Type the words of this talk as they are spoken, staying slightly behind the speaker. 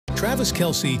Travis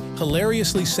Kelce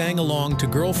hilariously sang along to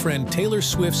girlfriend Taylor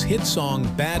Swift's hit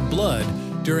song Bad Blood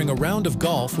during a round of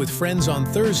golf with friends on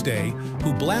Thursday,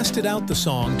 who blasted out the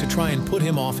song to try and put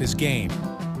him off his game.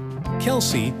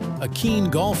 Kelce, a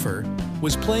keen golfer,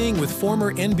 was playing with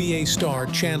former NBA star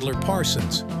Chandler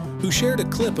Parsons, who shared a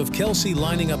clip of Kelce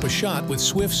lining up a shot with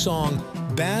Swift's song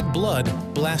Bad Blood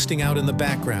blasting out in the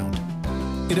background.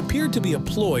 It appeared to be a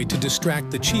ploy to distract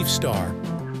the Chiefs star,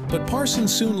 but Parson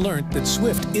soon learned that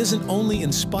Swift isn't only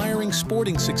inspiring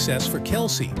sporting success for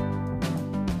Kelce.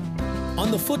 On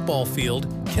the football field,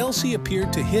 Kelce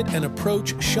appeared to hit an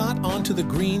approach shot onto the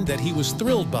green that he was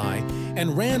thrilled by,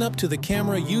 and ran up to the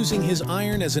camera using his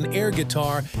iron as an air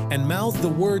guitar and mouthed the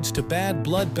words to Bad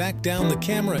Blood back down the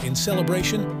camera in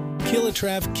celebration.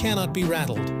 "Killatrav cannot be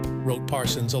rattled," wrote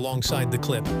Parsons alongside the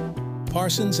clip.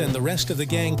 Parsons and the rest of the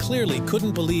gang clearly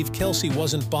couldn't believe Kelce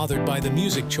wasn't bothered by the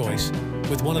music choice,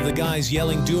 with one of the guys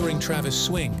yelling during Travis'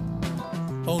 swing,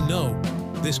 "Oh no,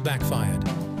 this backfired."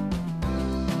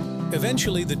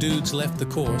 Eventually, the dudes left the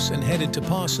course and headed to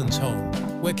Parsons' home,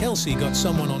 where Kelce got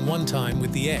someone on one time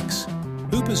with the ex.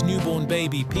 Hooper's newborn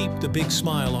baby peeped a big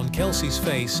smile on Kelce's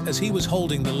face as he was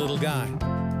holding the little guy.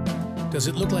 "Does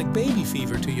it look like baby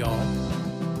fever to y'all?"